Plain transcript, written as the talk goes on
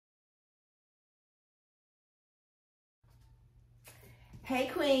Hey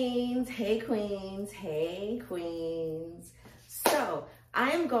queens, hey queens, hey queens. So I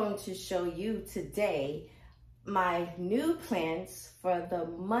am going to show you today my new plants for the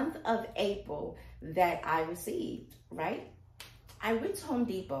month of April that I received, right? I went to Home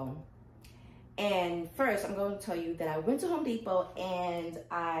Depot, and first I'm going to tell you that I went to Home Depot and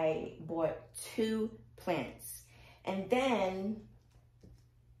I bought 2 plants. And then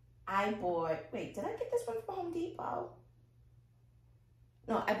I bought, wait, did I get this one from Home Depot?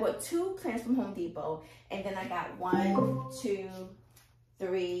 No, I bought 2 plants from Home Depot, and then I got 1, 2,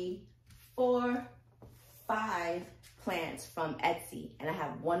 3, 4, 5 plants from Etsy, and I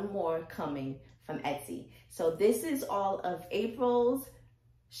have 1 more coming from Etsy. So this is all of April's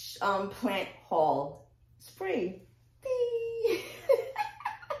plant haul spree.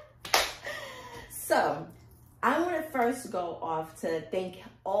 So I want to first go off to thank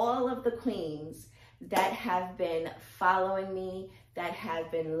all of the queens that have been following me, that have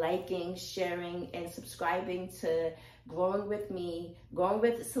been liking, sharing, and subscribing to Growing With Me, Growing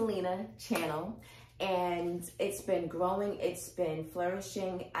With Selena channel. And it's been growing, it's been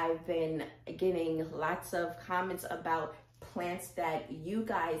flourishing. I've been getting lots of comments about plants that you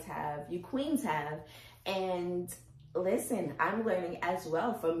guys have, you queens have. And listen, I'm learning as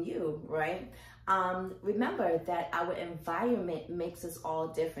well from you, right? Remember that our environment makes us all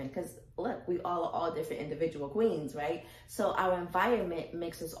different, because look, we all are different individual queens, right? So our environment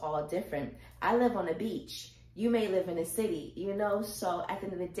makes us all different. I live on a beach. You may live in a city, you know? So at the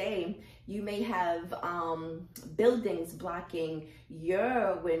end of the day, you may have buildings blocking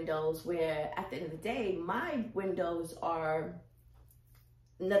your windows, where at the end of the day, my windows are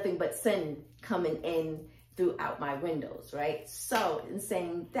nothing but sun coming in throughout my windows, right? So in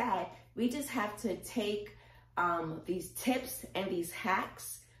saying that, we just have to take these tips and these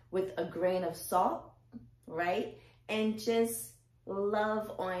hacks with a grain of salt, right? And just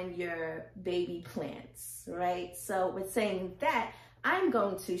love on your baby plants, right? So with saying that, I'm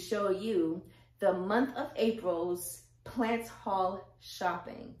going to show you the month of April's plant haul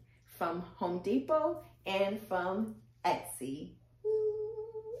shopping from Home Depot and from Etsy.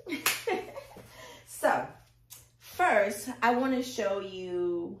 So first, I want to show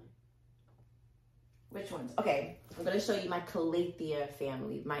you which ones. Okay, I'm going to show you my Calathea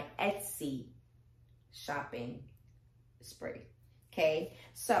family, my Etsy shopping spree. Okay,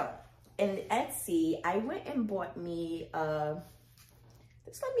 so in Etsy, I went and bought me,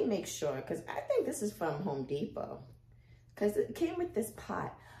 just let me make sure, because I think this is from Home Depot, because it came with this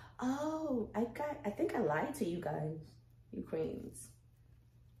pot. Oh, I think I lied to you guys, you queens.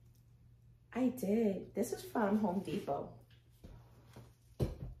 I did. This is from Home Depot.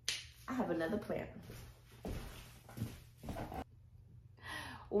 I have another plant.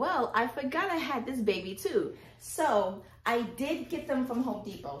 Well, I forgot I had this baby too. So I did get them from Home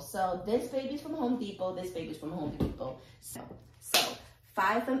Depot. So this baby's from Home Depot, this baby's from Home Depot. So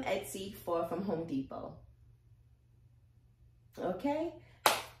 5 from Etsy, 4 from Home Depot. Okay.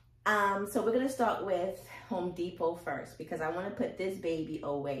 So we're gonna start with Home Depot first, because I want to put this baby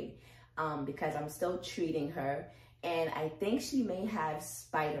away, because I'm still treating her, and I think she may have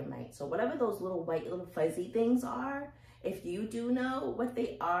spider mites. So whatever those little white little fuzzy things are, if you do know what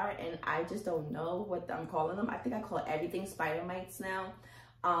they are, and I just don't know what I'm calling them, I think I call everything spider mites now.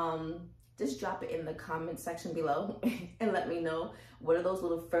 Just drop it in the comment section below and let me know what are those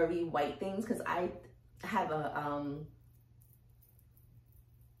little furry white things, because I have a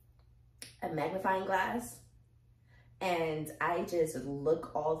magnifying glass, and I just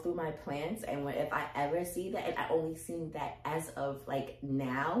look all through my plants, and if I ever see that, and I only seen that as of like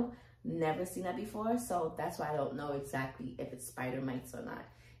now, never seen that before, so that's why I don't know exactly if it's spider mites or not.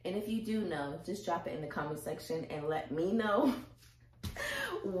 And if you do know, just drop it in the comment section and let me know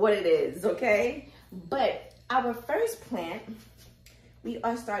what it is, okay? But our first plant, we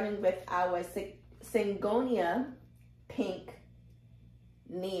are starting with our Syngonium pink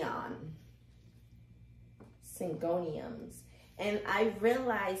neon. Syngoniums. And I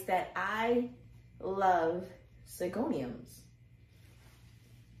realized that I love Syngoniums.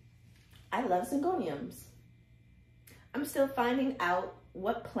 I love Syngoniums. I'm still finding out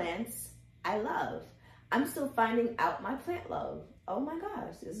what plants I love. I'm still finding out my plant love. Oh my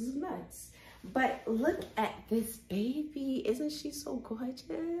gosh, this is nuts. But look at this baby. Isn't she so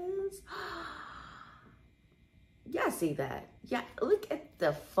gorgeous? Y'all see that? Yeah, look at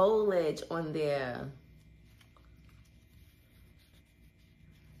the foliage on there.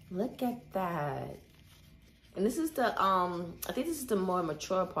 Look at that. And this is the, I think this is the more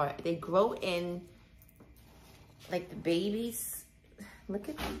mature part. They grow in, like, the babies. Look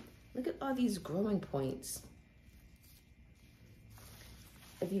at all these growing points.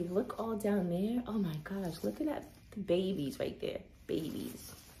 if you look all down there, oh my gosh, look at that, the babies right there,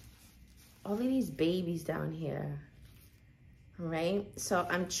 babies. All of these babies down here, right? So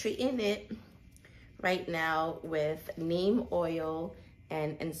I'm treating it right now with neem oil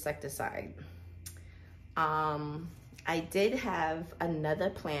and insecticide. I did have another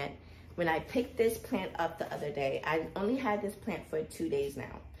plant. When I picked this plant up the other day, I only had this plant for 2 days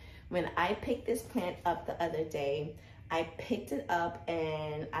now. When I picked this plant up the other day, I picked it up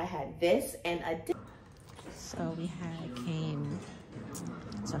and I had this and a... So we came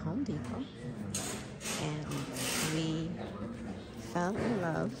to Home Depot and we fell in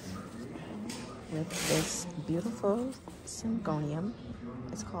love with this beautiful syngonium.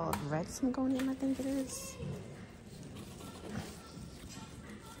 It's called red syngonium, I think it is.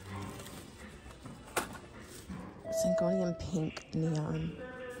 Syngonium pink neon.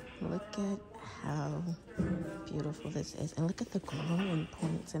 Look at how beautiful this is. And look at the growing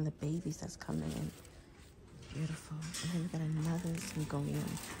points and the babies that's coming in. Beautiful. And then we got another syngonium,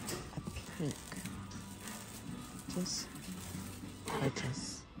 a pink. Just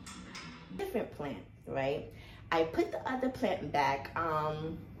gorgeous. Different plant, right? I put the other plant back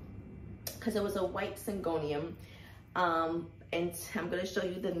because it was a white syngonium. And I'm going to show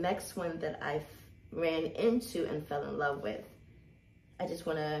you the next one that I ran into and fell in love with. I just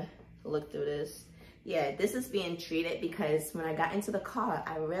want to look through this. Yeah, this is being treated because when I got into the car,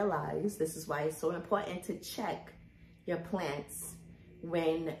 I realized this is why it's so important to check your plants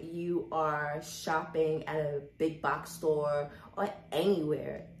when you are shopping at a big box store or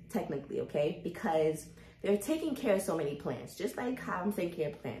anywhere, technically, okay? Because they're taking care of so many plants, just like how I'm taking care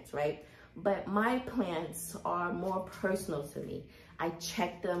of plants, right? But my plants are more personal to me. I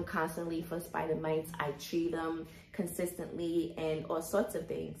check them constantly for spider mites. I treat them consistently and all sorts of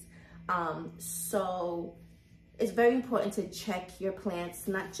things. So it's very important to check your plants,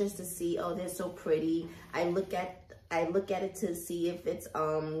 not just to see, oh, they're so pretty. I look at it to see if it's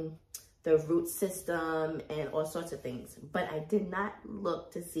the root system and all sorts of things. But I did not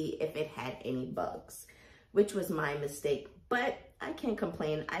look to see if it had any bugs, which was my mistake. But I can't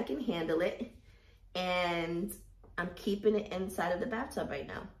complain. I can handle it. And I'm keeping it inside of the bathtub right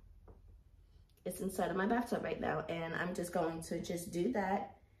now. It's inside of my bathtub right now. And I'm just going to just do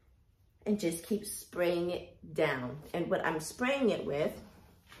that and just keep spraying it down. And what I'm spraying it with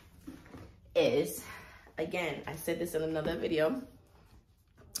is, again, I said this in another video,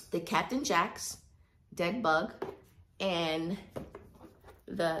 the Captain Jack's Dead Bug and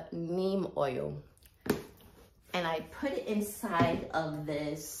the neem oil. And I put it inside of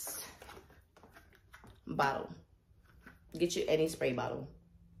this bottle. Get you any spray bottle,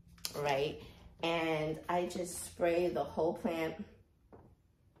 right? And I just spray the whole plant.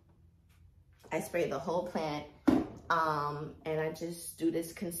 I spray the whole plant, and I just do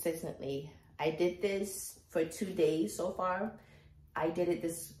this consistently. I did this for 2 days so far. I did it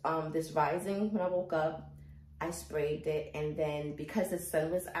this rising when I woke up. I sprayed it, and then because the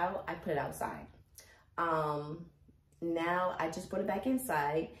sun was out, I put it outside. Now I just put it back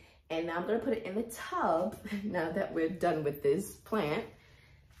inside, and now I'm gonna put it in the tub now that we're done with this plant.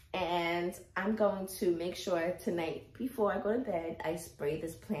 And I'm going to make sure tonight before I go to bed, I spray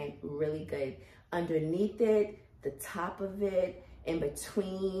this plant really good. Underneath it, the top of it, in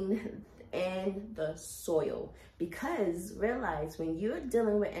between, and the soil. Because realize when you're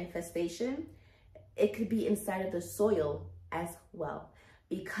dealing with infestation, it could be inside of the soil as well.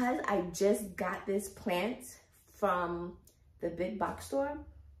 Because I just got this plant from the big box store,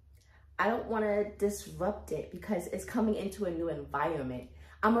 I don't want to disrupt it because it's coming into a new environment.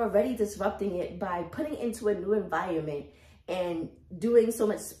 I'm already disrupting it by putting it into a new environment and doing so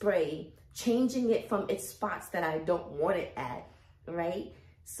much spray, changing it from its spots that I don't want it at, right?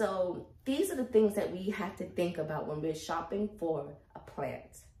 So these are the things that we have to think about when we're shopping for a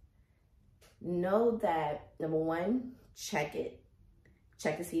plant. Know that, number one, check it.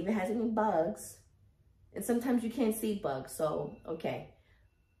 Check to see if it has any bugs. And sometimes you can't see bugs, so okay.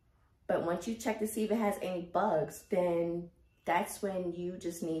 But once you check to see if it has any bugs, then that's when you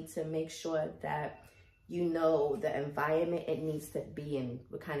just need to make sure that you know the environment it needs to be in.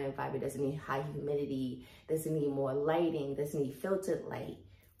 What kind of environment? Does it need high humidity? Does it need more lighting? Does it need filtered light?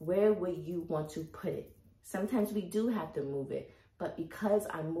 Where would you want to put it? Sometimes we do have to move it, but because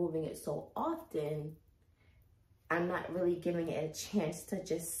I'm moving it so often, I'm not really giving it a chance to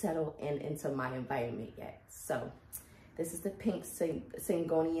just settle into my environment yet. So this is the pink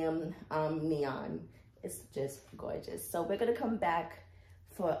syngonium neon. It's just gorgeous. So we're gonna come back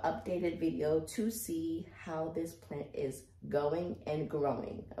for an updated video to see how this plant is going and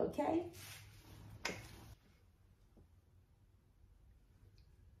growing, okay?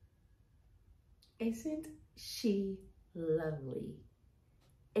 Isn't she lovely?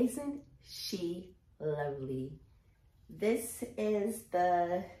 Isn't she lovely? This is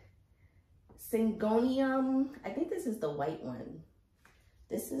the Syngonium. I think this is the white one.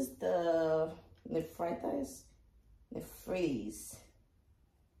 This is the Nephritis.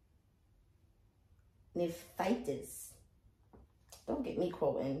 Don't get me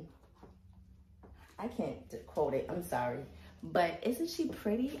quoting. I can't quote it, I'm sorry. But isn't she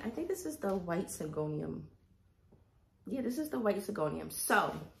pretty? I think this is the white Syngonium. Yeah, this is the white Syngonium.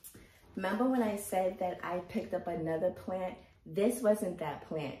 So, remember when I said that I picked up another plant? This wasn't that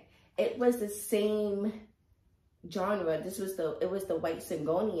plant. It was the same genre. It was the white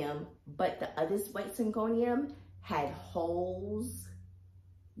Syngonium, but the other white Syngonium had holes.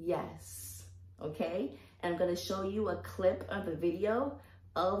 Yes, okay? And I'm gonna show you a clip of the video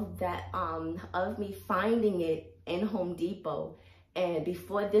of that, of me finding it in Home Depot, and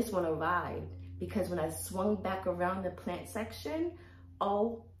before this one arrived, because when I swung back around the plant section,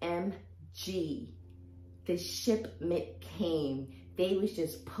 OMG, the shipment came. They was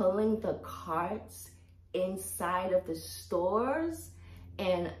just pulling the carts inside of the stores,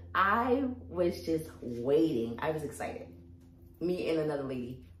 and I was just waiting. I was excited. Me and another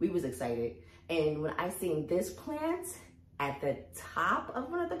lady, we was excited. And when I seen this plant at the top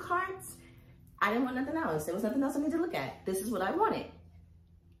of one of the carts, I didn't want nothing else. There was nothing else I needed to look at. This is what I wanted.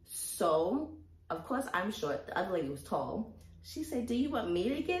 So, of course, I'm short. The other lady was tall. She said, do you want me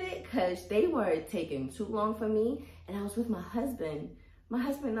to get it? Because they were taking too long for me. And I was with my husband. My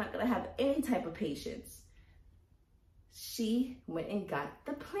husband not going to have any type of patience. She went and got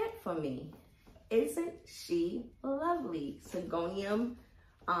the plant for me. Isn't she lovely? Syngonium.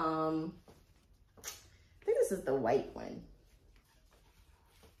 I think this is the white one.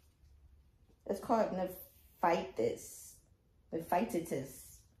 It's called Nephritis.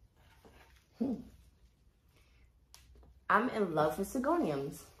 I'm in love with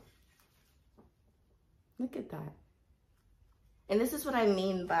Syngoniums. Look at that. And this is what I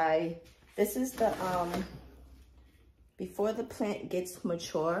mean by, this is the, before the plant gets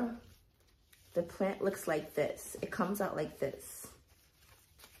mature, the plant looks like this. It comes out like this.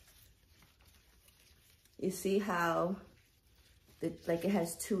 You see how, like it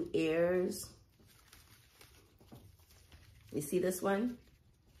has two ears? You see this one?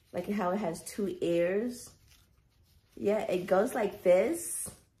 Like how it has two ears? Yeah, it goes like this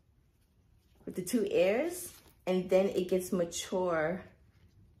with the two ears, and then it gets mature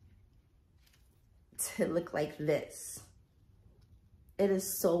to look like this. It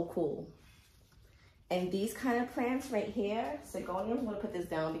is so cool. And these kind of plants right here, Syngonium, I'm gonna put this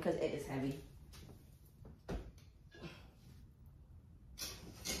down because it is heavy.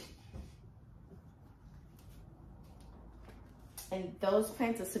 And those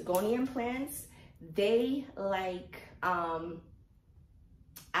plants, the Syngonium plants, they like, I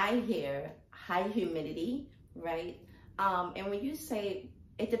hear high humidity, right? And when you say,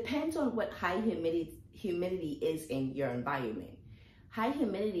 it depends on what high humidity is in your environment. High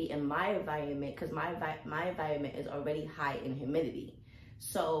humidity in my environment, because my environment is already high in humidity.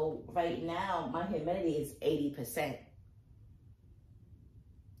 So right now, my humidity is 80%.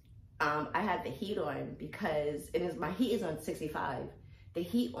 I have the heat on because my heat is on 65. The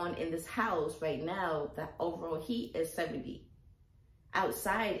heat on in this house right now, the overall heat is 70.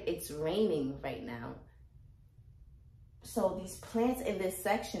 Outside, it's raining right now. So these plants in this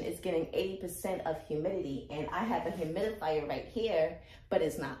section is getting 80% of humidity, and I have a humidifier right here, but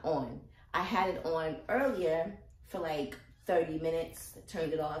it's not on. I had it on earlier for like 30 minutes,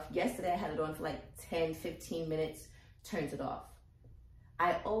 turned it off. Yesterday I had it on for like 10, 15 minutes, turned it off.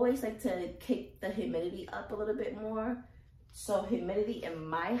 I always like to kick the humidity up a little bit more. So humidity in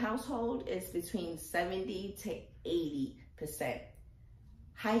my household is between 70 to 80%.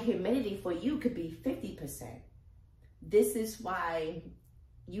 High humidity for you could be 50%. This is why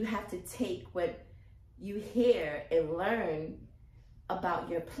you have to take what you hear and learn about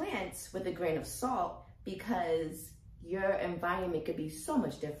your plants with a grain of salt, because your environment could be so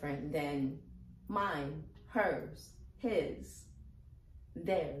much different than mine, hers, his,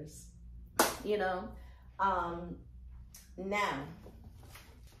 theirs, you know? Now,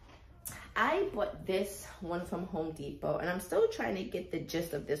 I bought this one from Home Depot, and I'm still trying to get the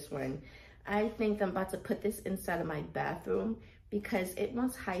gist of this one. I think I'm about to put this inside of my bathroom because it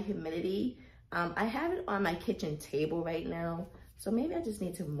wants high humidity. I have it on my kitchen table right now, so maybe I just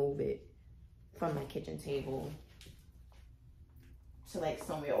need to move it from my kitchen table to like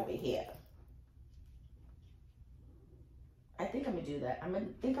somewhere over here. I think I'm gonna do that. I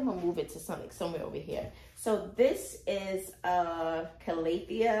think I'm gonna move it to somewhere over here. So this is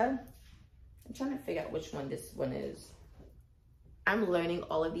Calathea I'm trying to figure out which one this one is. I'm learning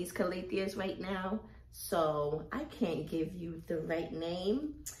all of these calatheas right now, so I can't give you the right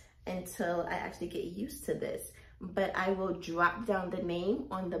name until I actually get used to this. But I will drop down the name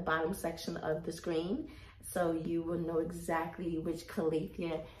on the bottom section of the screen so you will know exactly which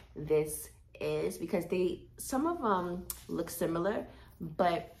calathea this is, because some of them look similar,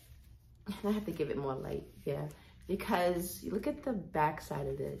 but I have to give it more light, yeah, because you look at the back side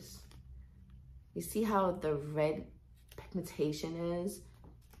of this. You see how the red pigmentation is?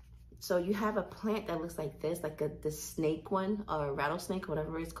 So you have a plant that looks like this, like the snake one, or a rattlesnake,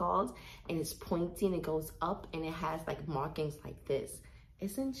 whatever it's called, and it's pointy and it goes up and it has like markings like this.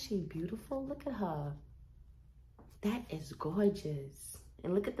 Isn't she beautiful? Look at her. That is gorgeous.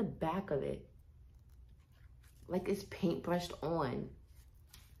 And look at the back of it. Like it's paintbrushed on.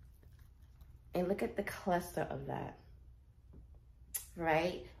 And look at the cluster of that,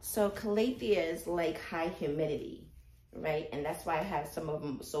 right? So calatheas like high humidity, right? And that's why I have some of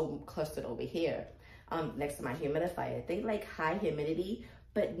them so clustered over here next to my humidifier. They like high humidity,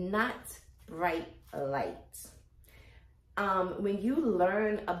 but not bright light. When you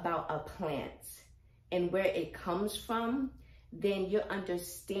learn about a plant and where it comes from, then you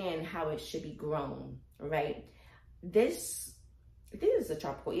understand how it should be grown, right? This is a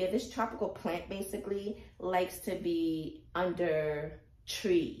tropical, yeah, this tropical plant basically likes to be under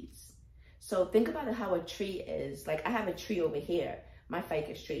trees. So think about it how a tree is. Like I have a tree over here, my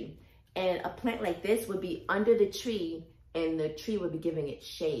ficus tree, and a plant like this would be under the tree and the tree would be giving it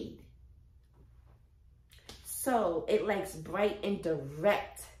shade. So it likes bright and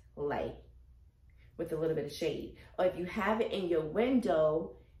direct light with a little bit of shade. Or if you have it in your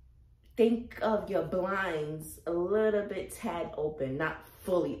window, think of your blinds a little bit tad open, not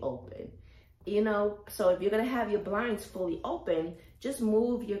fully open. You know, so if you're gonna have your blinds fully open, just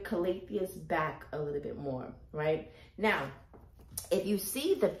move your calatheas back a little bit more, right? Now, if you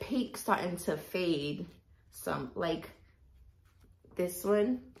see the pink starting to fade, some like this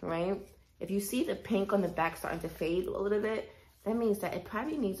one, right? If you see the pink on the back starting to fade a little bit, that means that it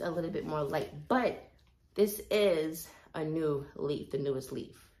probably needs a little bit more light. But this is a new leaf, the newest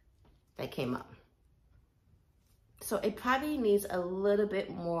leaf that came up. So it probably needs a little bit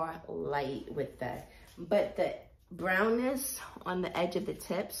more light with that. But the brownness on the edge of the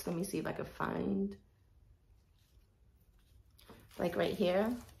tips, let me see if I can find, like right here,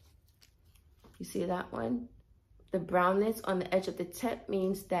 you see that one? The brownness on the edge of the tip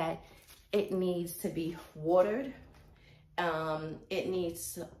means that it needs to be watered. It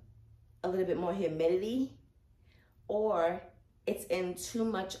needs a little bit more humidity, or it's in too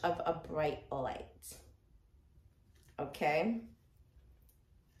much of a bright light. Okay.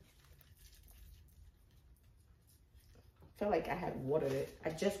 I feel like I had watered it. I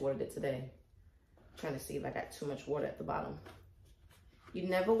just watered it today. I'm trying to see if I got too much water at the bottom. You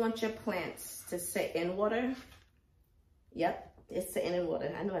never want your plants to sit in water. Yep, it's sitting in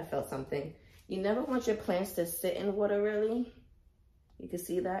water. I know I felt something. You never want your plants to sit in water, really. You can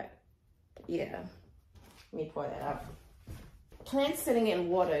see that? Yeah. Let me pour that out. Plants sitting in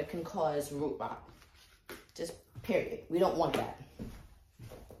water can cause root rot. Just period. We don't want that.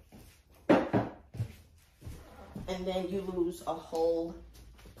 And then you lose a whole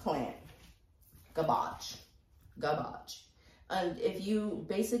plant. Garbage. Garbage. And if you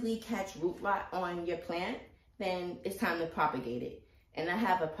basically catch root rot on your plant, then it's time to propagate it. And I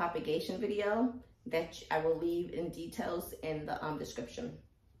have a propagation video that I will leave in details in the description.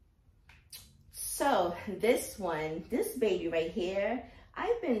 So this one, this baby right here,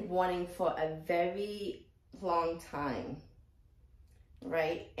 I've been wanting for a very long time,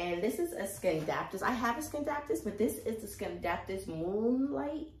 right? And this is a Scindaptus. I have a Scindaptus, but this is the Scindaptus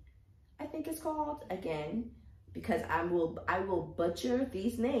Moonlight, I think it's called, again, because I will butcher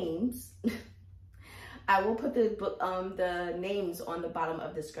these names. I will put the names on the bottom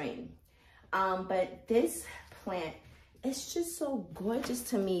of the screen. But this plant, it's just so gorgeous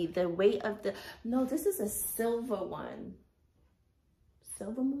to me. The weight of the, no, this is a silver one.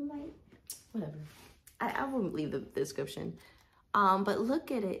 Silver Moonlight? Whatever. I won't leave the description. But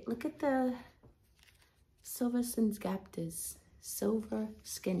look at it. Look at the Silver Scindaptus. Silver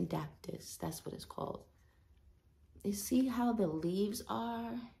Scindaptus. That's what it's called. You see how the leaves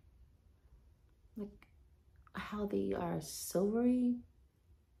are? Like how they are silvery?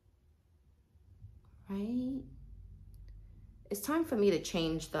 Right? It's time for me to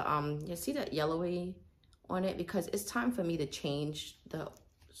change the, you see that yellowy on it? Because it's time for me to change the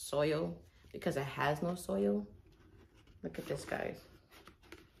soil because it has no soil. Look at this, guys.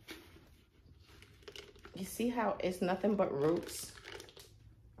 You see how it's nothing but roots?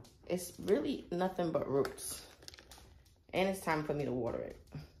 it's really nothing but roots. And it's time for me to water it.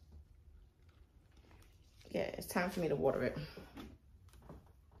 Yeah, it's time for me to water it.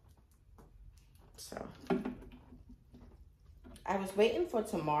 So I was waiting for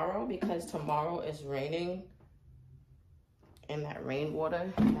tomorrow because tomorrow is raining. And that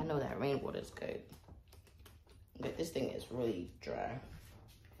rainwater, I know that rainwater is good. But this thing is really dry.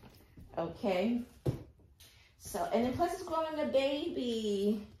 Okay. So, and then plus it's growing a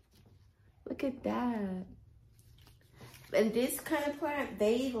baby. Look at that. And this kind of plant,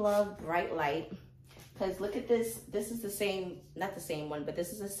 they love bright light. Because look at this. This is the same, not the same one, but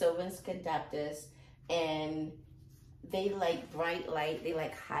this is a Sylvan Scadaptus. And they like bright light. They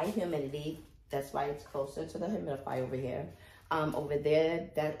like high humidity. That's why it's closer to the humidifier over here. Over there,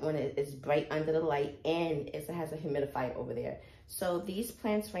 that one is bright under the light, and it has a humidifier over there. So these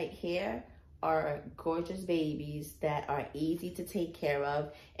plants right here are gorgeous babies that are easy to take care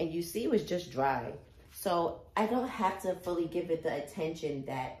of. And you see it was just dry. So I don't have to fully give it the attention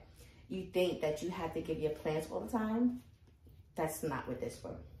that you think that you have to give your plants all the time. That's not with this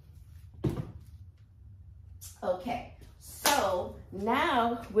one. Okay, so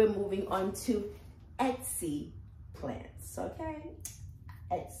now we're moving on to Etsy plants, okay?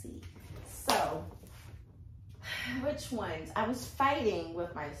 Etsy. So, which ones? I was fighting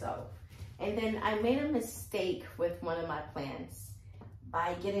with myself. And then I made a mistake with one of my plants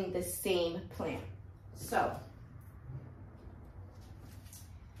by getting the same plant. So,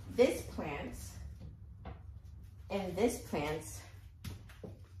 this plant and this plant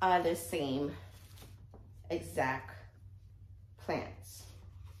are the same exact plants.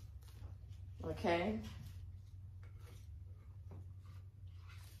 Okay?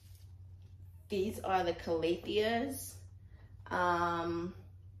 These are the calatheas.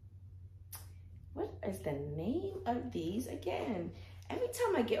 What is the name of these again? Every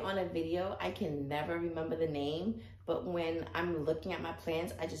time I get on a video, I can never remember the name. But when I'm looking at my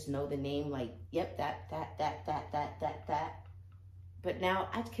plants, I just know the name, like, yep, that. But now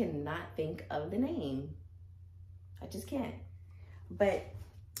I cannot think of the name. I just can't. But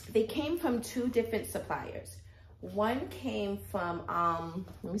they came from two different suppliers. One came from,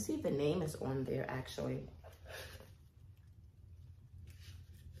 let me see if the name is on there actually.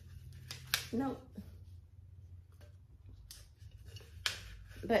 Nope.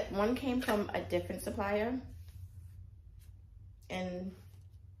 But one came from a different supplier. And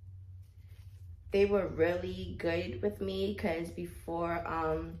they were really good with me because before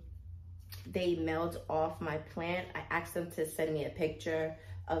they mailed off my plant, I asked them to send me a picture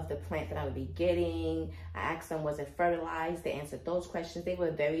of the plant that I would be getting. I asked them, was it fertilized? They answered those questions. They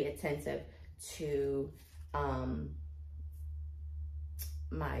were very attentive to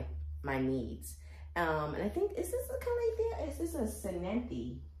my needs. And I think, is this a calathea? Is this a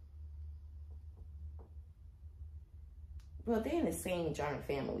Sinanthe? Well, they're in the same giant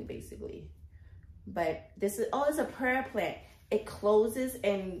family, basically. But this is, oh, it's a prayer plant. It closes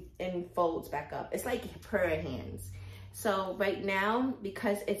and folds back up. It's like prayer hands. So right now,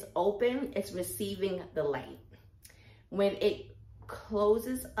 because it's open, it's receiving the light. When it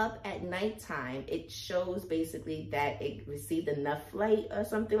closes up at nighttime, it shows basically that it received enough light or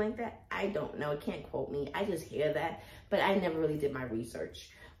something like that. I don't know, it can't quote me. I just hear that, but I never really did my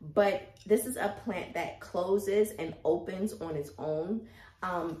research. But this is a plant that closes and opens on its own.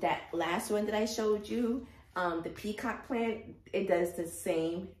 That last one that I showed you, the peacock plant, it does the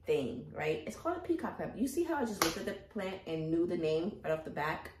same thing, right? It's called a peacock plant. You see how I just looked at the plant and knew the name right off the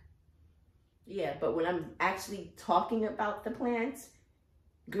back? Yeah, but when I'm actually talking about the plant,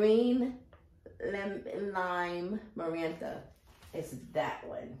 green lime marantha is that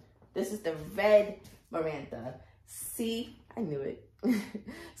one. This is the red marantha. See, I knew it.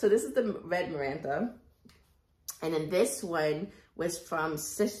 So this is the red marantha. And then this one was from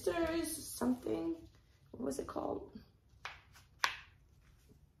Sisters something. What was it called?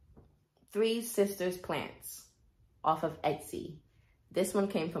 Three Sisters Plants off of Etsy. This one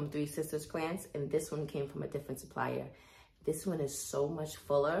came from Three Sisters Plants, and this one came from a different supplier. This one is so much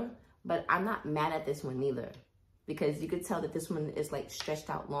fuller, but I'm not mad at this one neither, because you could tell that this one is like stretched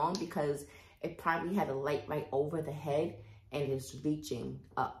out long because it probably had a light right over the head and is reaching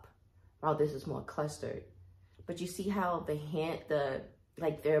up, while this is more clustered. But you see how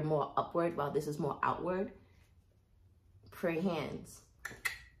like they're more upward while this is more outward? Prayer hands.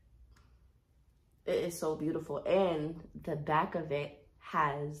 It is so beautiful. And the back of it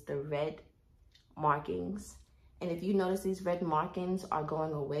has the red markings. And if you notice these red markings are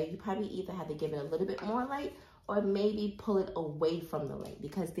going away, you probably either have to give it a little bit more light or maybe pull it away from the light,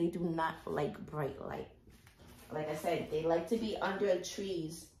 because they do not like bright light. Like I said, they like to be under a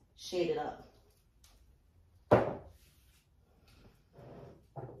tree's shade it up.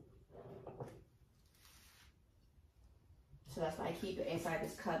 So that's why I keep it inside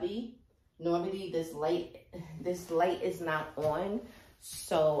this cubby. Normally this light is not on,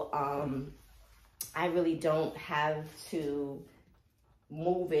 so I really don't have to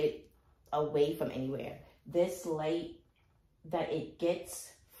move it away from anywhere. This light that it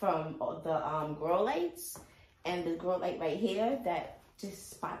gets from the grow lights and the grow light right here that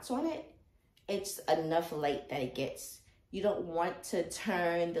just spots on it, it's enough light that it gets. You don't want to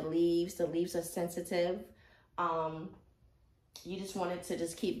turn the leaves. The leaves are sensitive. You just want it to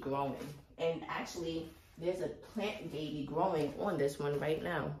just keep growing. And actually, there's a plant baby growing on this one right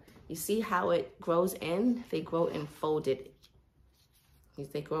now. You see how it grows in? They grow in folded.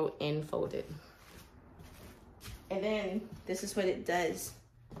 They grow in folded. And then this is what it does.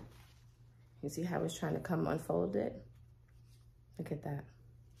 You see how it's trying to come unfolded? Look at that.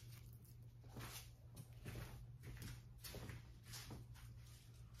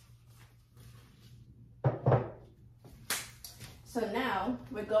 So now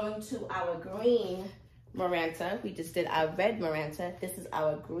we're going to our green Maranta. We just did our red Maranta. This is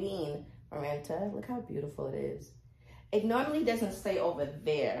our green Maranta. Look how beautiful it is. It normally doesn't stay over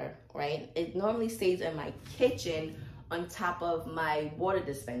there, right? It normally stays in my kitchen on top of my water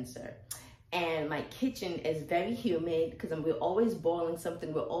dispenser. And my kitchen is very humid because we're always boiling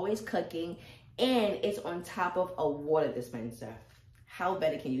something, we're always cooking, and it's on top of a water dispenser. How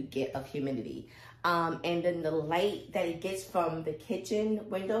better can you get of humidity? And then the light that it gets from the kitchen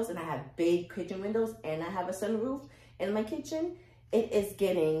windows, and I have big kitchen windows, and I have a sunroof in my kitchen. It is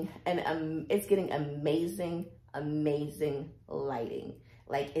getting amazing lighting.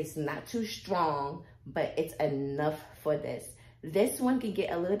 Like, it's not too strong, but it's enough for this. This one can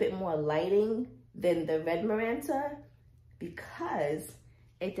get a little bit more lighting than the red Maranta because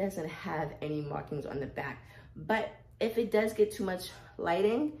it doesn't have any markings on the back. But if it does get too much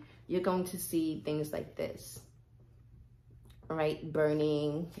lighting, you're going to see things like this, right?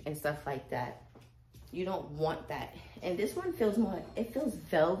 Burning and stuff like that. You don't want that. And this one feels more, it feels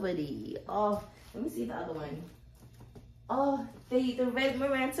velvety. Oh, let me see the other one. Oh, the red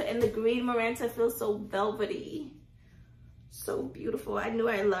Maranta and the green Maranta feel so velvety. So beautiful. I knew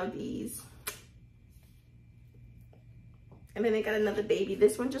I loved these. And then they got another baby.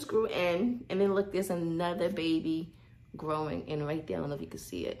 This one just grew in. And then look, there's another baby growing in right there. I don't know if you can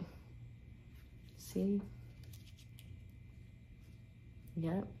see it. See?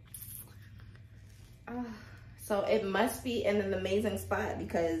 Yep. So it must be in an amazing spot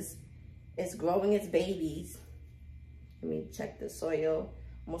because it's growing its babies. Let me check the soil.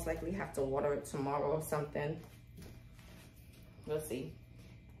 Most likely have to water it tomorrow or something. We'll see.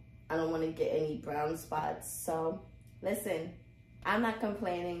 I don't want to get any brown spots. So listen, I'm not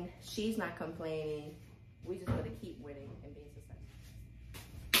complaining. She's not complaining. We just want to keep winning and being successful.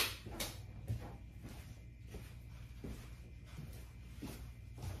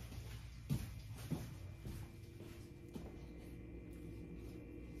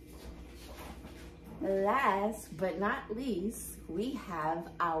 Last but not least, we have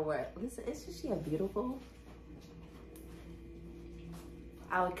our, listen, isn't she a beautiful?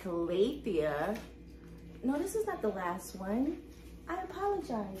 Our Calathea. No, this is not the last one. I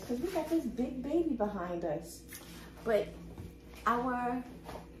apologize because we got this big baby behind us. But our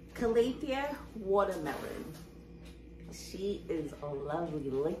Calathea watermelon, she is lovely.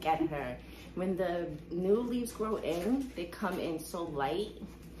 Look at her. When the new leaves grow in, they come in so light.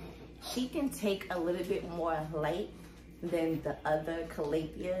 She can take a little bit more light than the other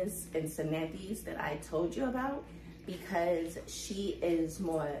Calatheas and Sinanthes that I told you about because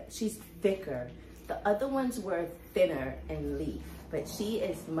she's thicker. The other ones were thinner in leaf, but she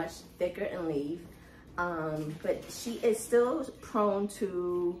is much thicker in leaf. But she is still prone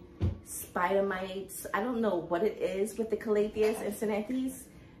to spider mites. I don't know what it is with the Calatheas and Sinanthes.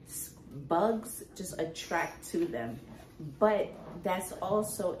 Bugs just attract to them. But that's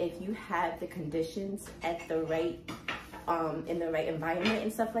also if you have the conditions at the right, in the right environment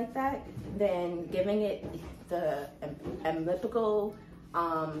and stuff like that, then giving it the elliptical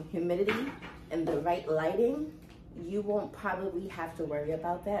humidity and the right lighting, you won't probably have to worry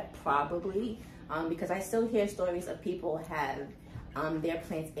about that, probably, because I still hear stories of people have their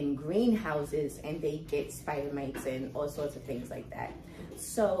plants in greenhouses and they get spider mites and all sorts of things like that.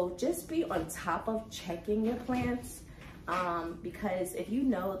 So just be on top of checking your plants. Because if you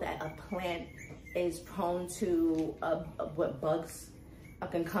know that a plant is prone to what bugs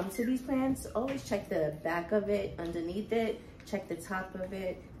can come to these plants, always check the back of it, underneath it, check the top of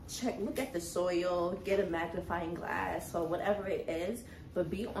it, look at the soil, get a magnifying glass or whatever it is but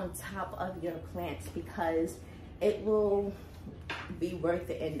be on top of your plants because it will be worth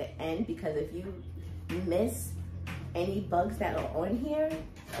it in the end. Because if you miss any bugs that are on here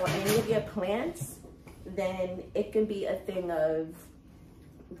or any of your plants, then it can be a thing of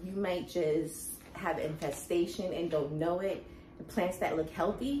you might just have infestation and don't know it. The plants that look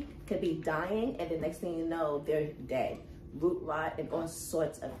healthy could be dying, and the next thing you know, they're dead. Root rot and all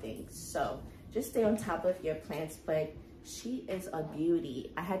sorts of things. So just stay on top of your plants. But she is a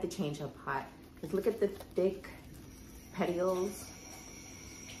beauty. I had to change her pot because look at the thick petioles,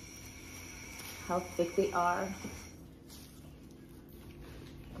 how thick they are.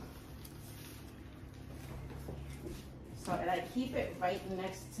 So, and I keep it right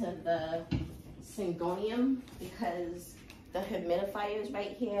next to the syngonium because the humidifier is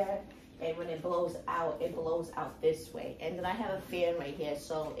right here, and when it blows out this way. And then I have a fan right here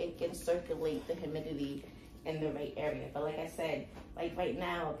so it can circulate the humidity in the right area. But like I said, like right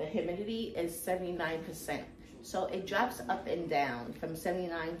now, the humidity is 79%. So it drops up and down from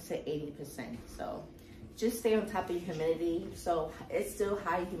 79 to 80%. So just stay on top of your humidity. So it's still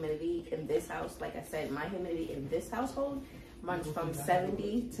high humidity in this house. Like I said, my humidity in this household runs from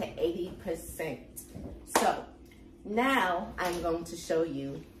 70 to 80%. So now I'm going to show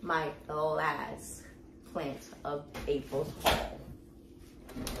you my last plant of April's haul.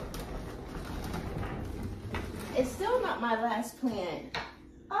 It's still not my last plant.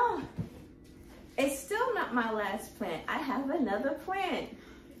 Oh, it's still not my last plant. I have another plant.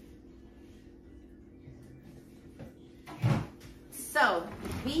 So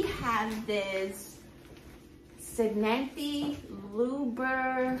we have this Signanthe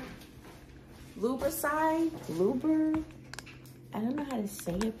lubricide. I don't know how to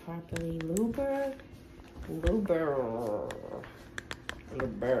say it properly. Luber.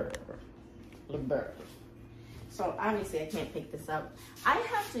 So obviously I can't pick this up. I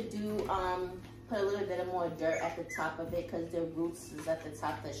have to do put a little bit of more dirt at the top of it because the roots is at the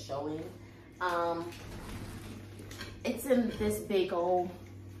top that's showing. It's in this big old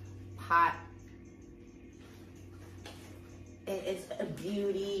pot. It's a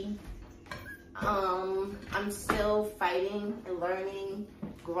beauty. I'm still fighting and learning,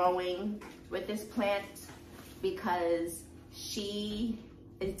 growing with this plant because she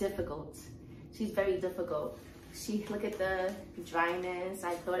is difficult. She's very difficult. Look at the dryness.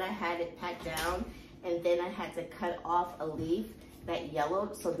 I thought I had it packed down, and then I had to cut off a leaf that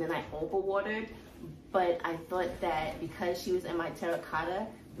yellowed, so then I overwatered. But I thought that because she was in my terracotta,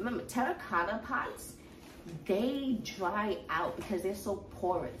 remember terracotta pots, they dry out because they're so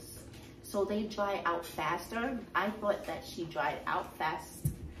porous. So they dry out faster. I thought that she dried out fast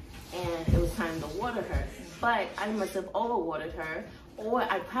and it was time to water her. But I must have overwatered her, or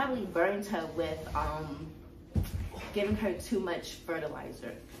I probably burned her with giving her too much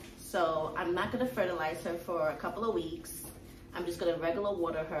fertilizer. So I'm not gonna fertilize her for a couple of weeks. I'm just gonna regular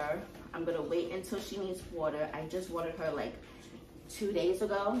water her. I'm gonna wait until she needs water. I just watered her like 2 days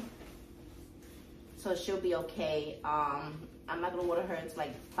ago, so she'll be okay. I'm not gonna water her until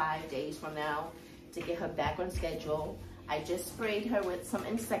like 5 days from now to get her back on schedule. I just sprayed her with some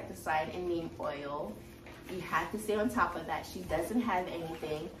insecticide and neem oil. You have to stay on top of that. She doesn't have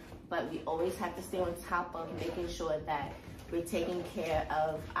anything, but we always have to stay on top of making sure that we're taking care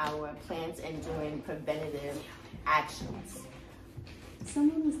of our plants and doing preventative actions.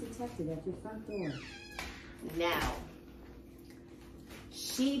 Someone was detected at your front door. Now,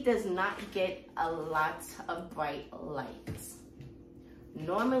 she does not get a lot of bright lights.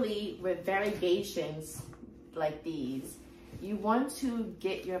 Normally, with variegations like these, you want to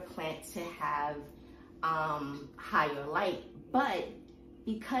get your plant to have higher light, but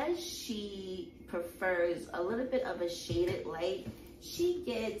because she prefers a little bit of a shaded light, she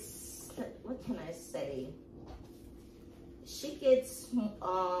gets, what can I say? She gets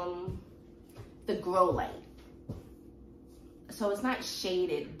the grow light. So it's not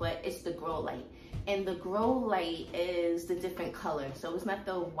shaded, but it's the grow light. And the grow light is the different color. So it's not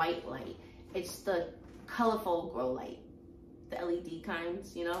the white light. It's the colorful grow light, the LED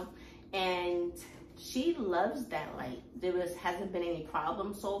kinds, you know? And she loves that light. Hasn't been any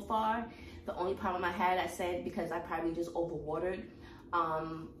problem so far. The only problem I had, I said, because I probably just overwatered,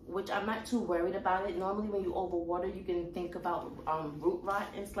 which I'm not too worried about it. Normally when you overwater, you can think about root rot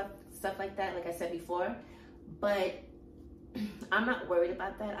and stuff like that, like I said before. But I'm not worried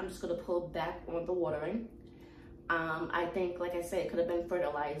about that. I'm just gonna pull back on the watering. I think, like I said, it could have been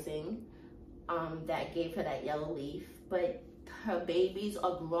fertilizing that gave her that yellow leaf, but her babies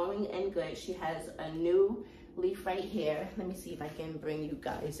are growing and good. She has a new leaf right here. Let me see if I can bring you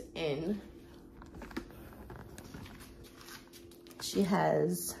guys in. She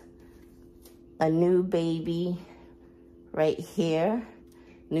has a new baby right here,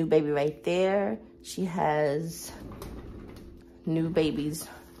 new baby right there. She has new babies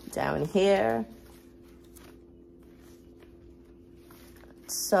down here.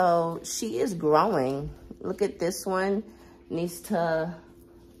 So she is growing. Look at this one.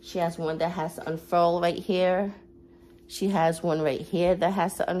 She has one that has to unfurl right here. She has one right here that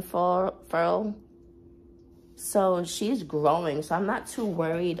has to unfurl. So she's growing. So I'm not too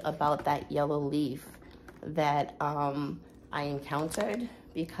worried about that yellow leaf that I encountered,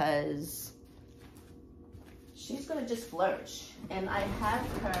 because she's gonna just flourish. And I have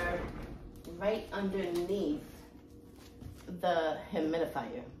her right underneath the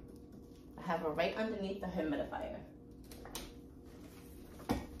humidifier. I have her right underneath the humidifier.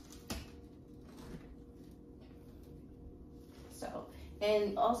 So,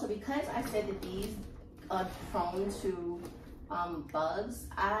 and also because I said that these are prone to bugs,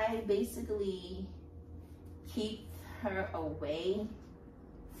 I basically keep her away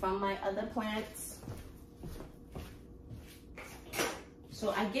from my other plants. So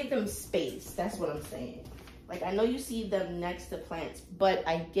I give them space, that's what I'm saying. Like, I know you see them next to plants, but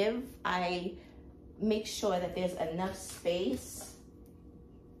I make sure that there's enough space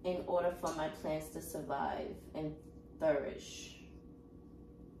in order for my plants to survive and flourish.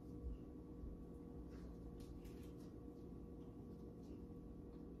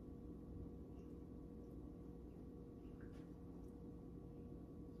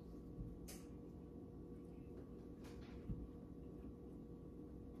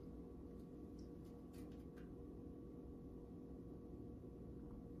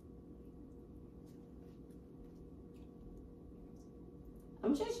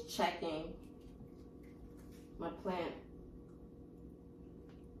 I'm just checking my plant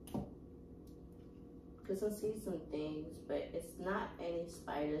because I see some things, but it's not any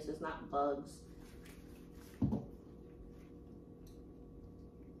spiders, it's not bugs.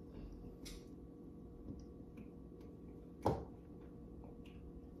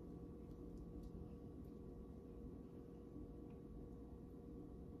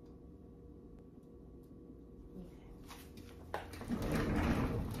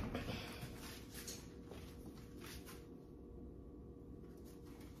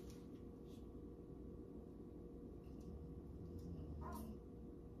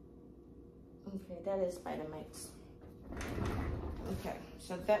 Okay, that is spider mites. Okay,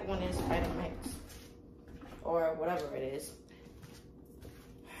 so that one is spider mites, or whatever it is.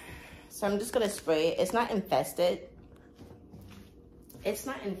 So I'm just gonna spray it. It's not infested. It's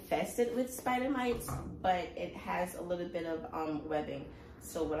not infested with spider mites, but it has a little bit of webbing.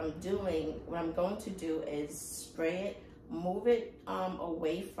 So what I'm going to do is spray it, move it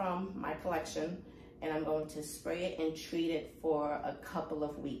away from my collection, and I'm going to spray it and treat it for a couple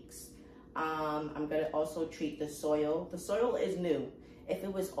of weeks. I'm gonna also treat the soil. The soil is new. If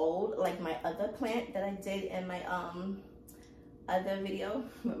it was old, like my other plant that I did in my other video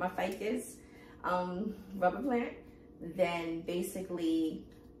with my ficus rubber plant, then basically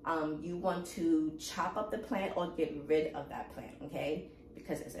you want to chop up the plant or get rid of that plant, okay?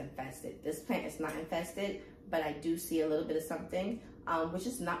 Because it's infested. This plant is not infested, but I do see a little bit of something, which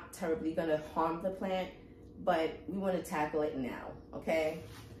is not terribly gonna harm the plant, but we wanna tackle it now, okay?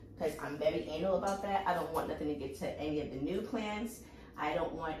 Because I'm very anal about that. I don't want nothing to get to any of the new plants. I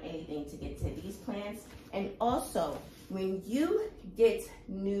don't want anything to get to these plants. And also, when you get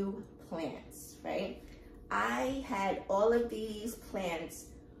new plants, right? I had all of these plants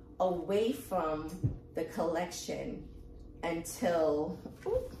away from the collection until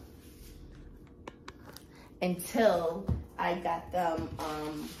I got them,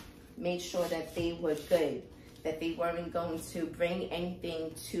 made sure that they were good, that they weren't going to bring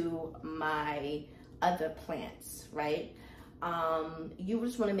anything to my other plants, right? You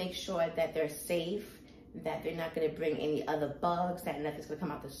just want to make sure that they're safe, that they're not going to bring any other bugs, that nothing's going to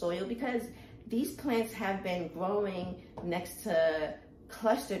come out the soil, because these plants have been growing next to,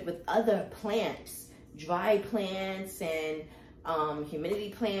 clustered with other plants, dry plants and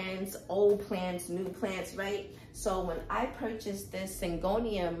humidity plants, old plants, new plants, right? So when I purchased this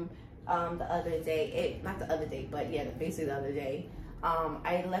Syngonium the other day, not the other day, but yeah, basically the other day,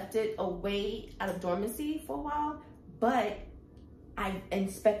 I left it away out of dormancy for a while, but I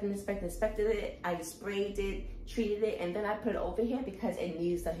inspected it, I sprayed it, treated it, and then I put it over here because it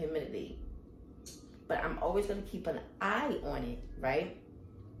needs the humidity. But I'm always gonna keep an eye on it, right?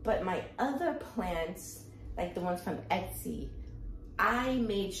 But my other plants, like the ones from Etsy, I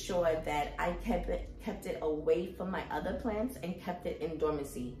made sure that I kept it away from my other plants and kept it in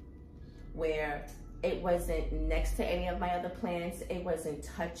dormancy, where It wasn't next to any of my other plants. It wasn't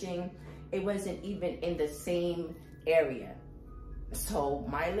touching. It wasn't even in the same area. So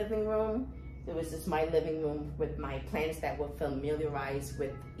my living room, it was just my living room with my plants that were familiarized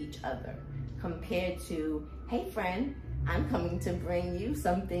with each other, compared to, hey friend, I'm coming to bring you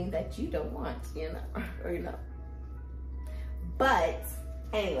something that you don't want, or. But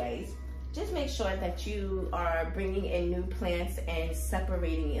anyways, just make sure that you are bringing in new plants and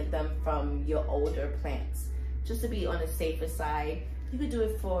separating them from your older plants, just to be on the safer side. You could do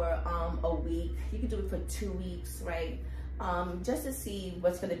it for a week. You could do it for 2 weeks, right? Just to see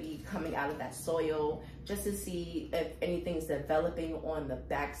what's going to be coming out of that soil, just to see if anything's developing on the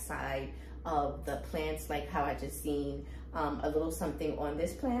backside of the plants, like how I just seen a little something on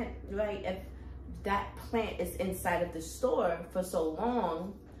this plant, right? If that plant is inside of the store for so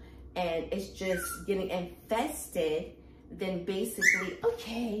long and it's just getting infested, then basically,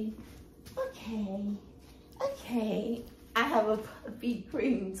 okay, I have a puppy,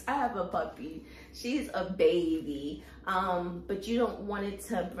 Greens. I have a puppy. She's a baby. But you don't want it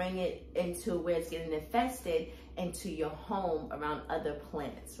to bring it into where it's getting infested into your home around other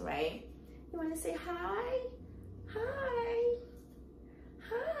plants, right? You want to say hi? Hi.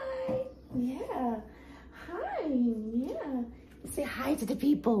 Hi. Yeah. Hi. Yeah. Say hi to the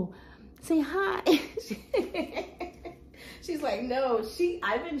people. Say hi. She's like, no,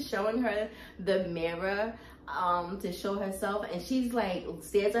 I've been showing her the mirror to show herself, and she's like,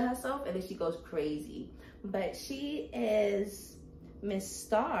 stares at herself, and then she goes crazy. But she is Miss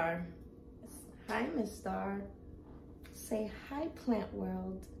Star. Hi, Miss Star. Say hi, plant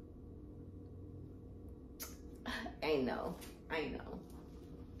world. I know.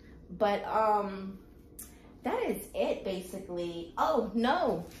 But that is it basically. Oh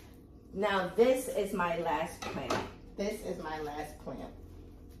no. Now this is my last plant. This is my last plant.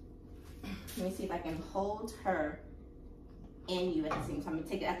 Let me see if I can hold her and you at the same time. I'm gonna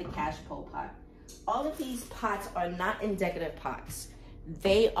take it out the cash pole pot. All of these pots are not in decorative pots.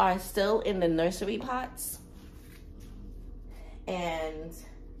 They are still in the nursery pots. And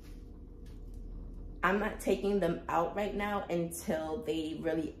I'm not taking them out right now until they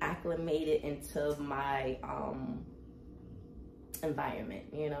really acclimated into my environment,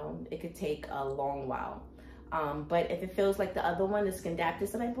 It could take a long while. But if it feels like the other one, the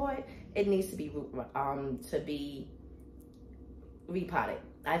Scindaptus that I bought, it needs to be repotted.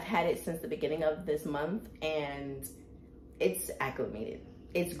 I've had it since the beginning of this month and it's acclimated.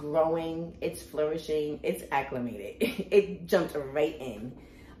 It's growing, it's flourishing, it's acclimated. It jumped right in.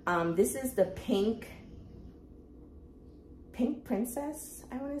 This is the pink princess,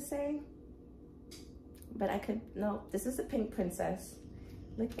 I want to say. But no, this is the pink princess.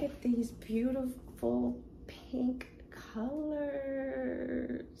 Look at these beautiful pink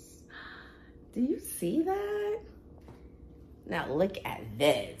colors. Do you see that? Now look at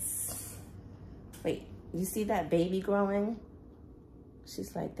this. Wait, you see that baby growing?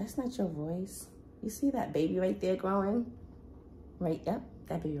 She's like, that's not your voice. You see that baby right there growing? Right, yep,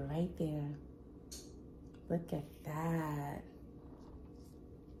 that baby right there. Look at that.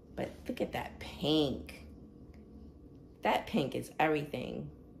 But look at that pink. That pink is everything.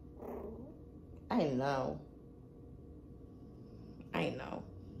 I know.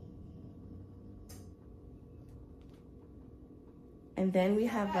 And then we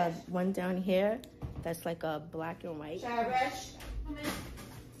have one down here that's like a black and white. Cherish.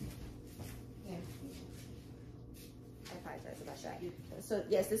 Yeah. I apologize about that. So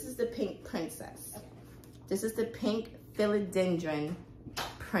yes, this is the pink princess. Okay. This is the pink philodendron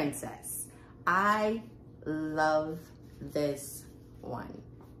princess. I love this one.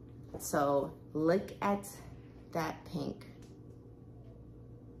 So look at that pink.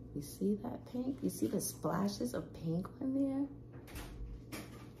 You see that pink? You see the splashes of pink on there?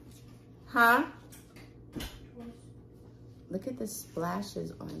 Huh? Look at the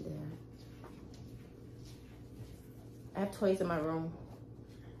splashes on there. I have toys in my room.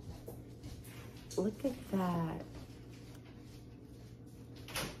 Look at that.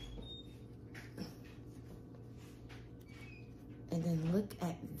 And then look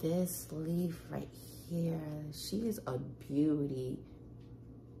at this leaf right here. She is a beauty.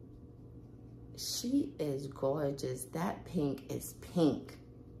 She is gorgeous. That pink is pink.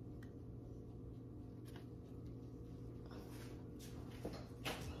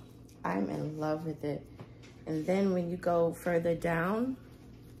 I'm in love with it. And then when you go further down,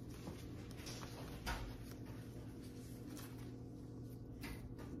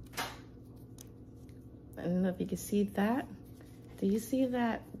 I don't know if you can see that. Do you see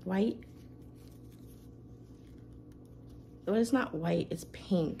that white? Well, it's not white, it's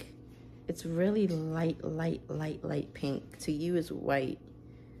pink. It's really light pink. To you is white.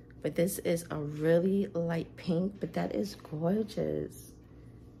 But this is a really light pink, but that is gorgeous.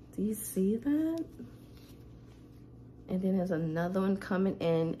 Do you see that? And then there's another one coming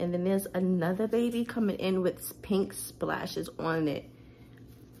in, and then there's another baby coming in with pink splashes on it.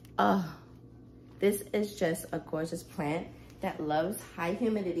 Oh, this is just a gorgeous plant that loves high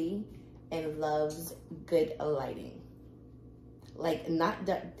humidity and loves good lighting. Like, not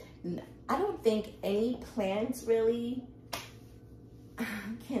that, I don't think any plants really, I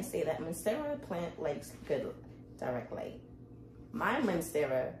can't say that. Monstera plant likes good direct light. My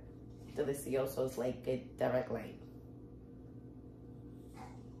Monstera deliciosos like good direct light.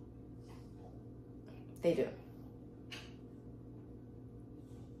 They do.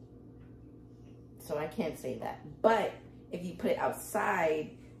 So I can't say that. But if you put it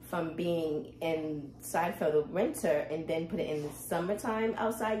outside from being inside for the winter and then put it in the summertime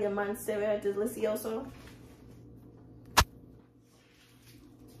outside your Monstera delicioso,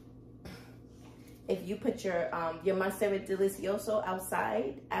 if you put your Monstera delicioso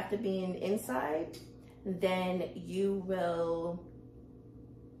outside after being inside, then it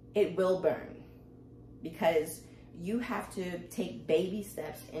will burn, because you have to take baby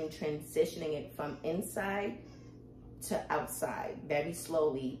steps in transitioning it from inside to outside very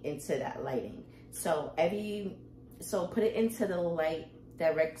slowly into that lighting. So put it into the light,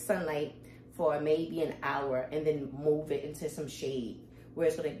 direct sunlight for maybe an hour, and then move it into some shade where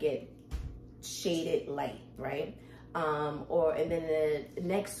it's gonna get shaded light, right? And then the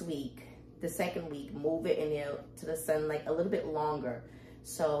next week, the second week, move it in there to the sunlight a little bit longer.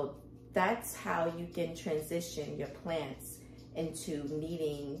 So that's how you can transition your plants into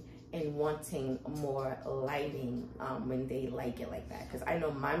needing and wanting more lighting when they like it like that. Because I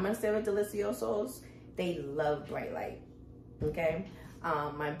know my Monstera deliciosos, they love bright light, okay?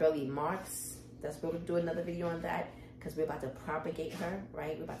 My Burley Marks, we'll do another video on that, because we're about to propagate her,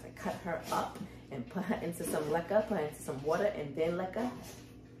 right? We're about to cut her up and put her into some leca, put her into some water and then leca.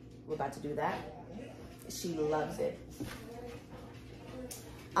 We're about to do that. She loves it.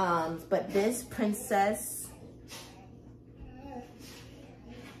 But this princess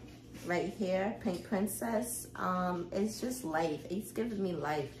right here, pink princess, it's just life. It's giving me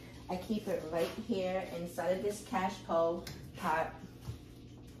life. I keep it right here inside of this cash pot,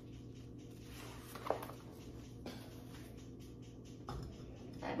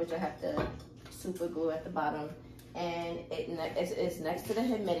 which I have to super glue at the bottom, and it's next to the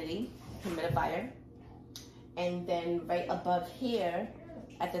humidifier, and then right above here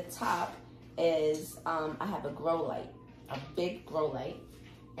at the top is I have a grow light, a big grow light,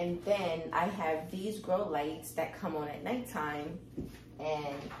 and then I have these grow lights that come on at nighttime,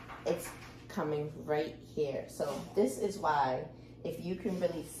 and it's coming right here. So this is why, if you can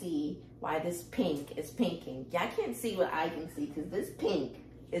really see why this pink is pinking. Y'all can't see what I can see, because this pink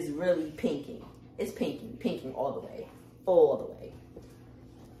is really pinking. It's pinking all the way,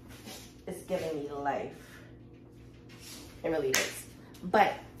 It's giving me life. It really is.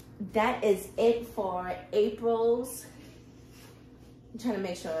 But that is it for April's. I'm trying to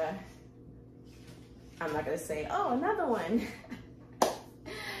make sure I'm not gonna say, oh, another one.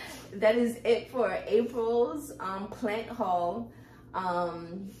 That is it for April's plant haul.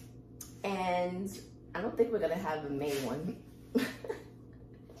 And I don't think we're gonna have a May one.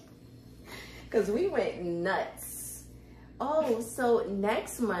 Because we went nuts. Oh, so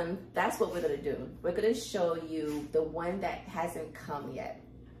next month, that's what we're gonna do. We're gonna show you the one that hasn't come yet.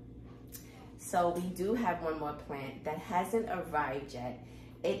 So we do have one more plant that hasn't arrived yet.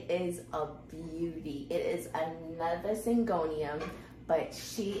 It is a beauty. It is another Syngonium, but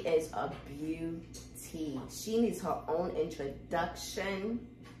she is a beauty. She needs her own introduction.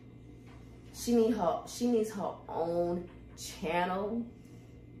 She needs her own channel.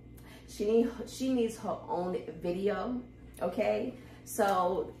 She needs her own video, okay?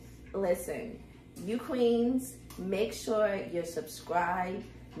 So listen, you queens, make sure you're subscribed.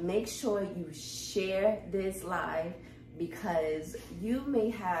 Make sure you share this live, because you may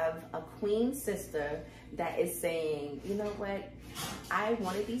have a queen sister that is saying, you know what, I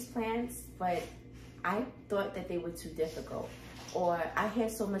wanted these plants, but I thought that they were too difficult, or I hear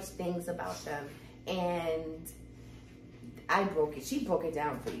so much things about them and she broke it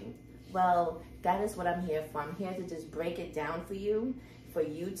down for you. Well, that is what I'm here for. I'm here to just break it down for you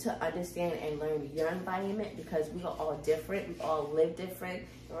to understand and learn your environment, because we are all different. We all live different,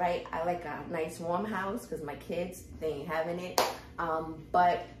 right? I like a nice warm house because my kids, they ain't having it.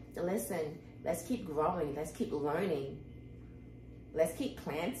 But listen, let's keep growing. Let's keep learning. Let's keep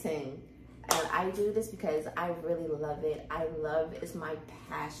planting. And I do this because I really love it. It's my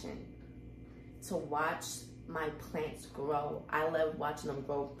passion. to watch my plants grow. I love watching them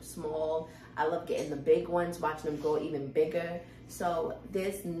grow small. I love getting the big ones, watching them grow even bigger. So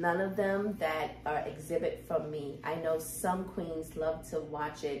there's none of them that are exhibit from me. I know some queens love to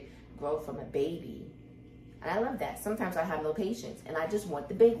watch it grow from a baby. And I love that. Sometimes I have no patience and I just want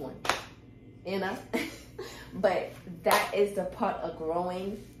the big one, you know? But that is the part of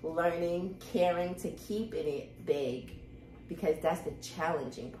growing, learning, caring to keep it big, because that's the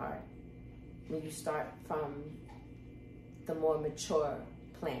challenging part when you start from the more mature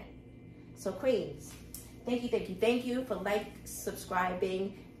plant. So queens, thank you for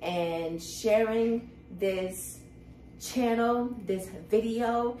subscribing, and sharing this channel, this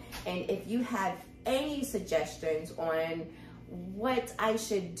video. And if you have any suggestions on what I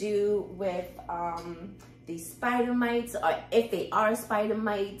should do with these spider mites, or if they are spider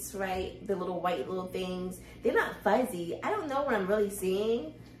mites, right? The little white little things, they're not fuzzy. I don't know what I'm really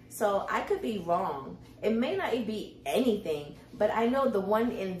seeing, so I could be wrong. It may not be anything, but I know the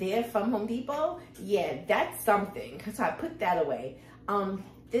one in there from Home Depot, yeah, that's something. So I put that away.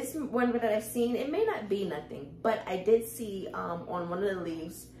 This one that I've seen, it may not be nothing, but I did see on one of the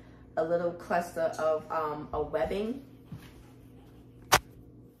leaves a little cluster of a webbing.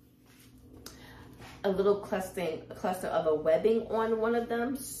 A little cluster of a webbing on one of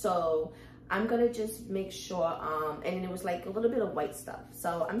them. So I'm gonna just make sure, and it was like a little bit of white stuff.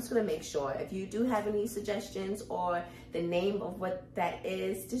 So I'm just gonna make sure. If you do have any suggestions or the name of what that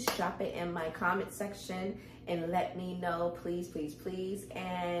is, just drop it in my comment section and let me know, please, please, please.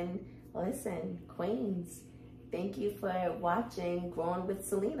 And listen, queens, thank you for watching Growing with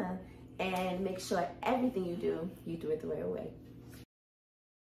Selena, and make sure everything you do it the right way.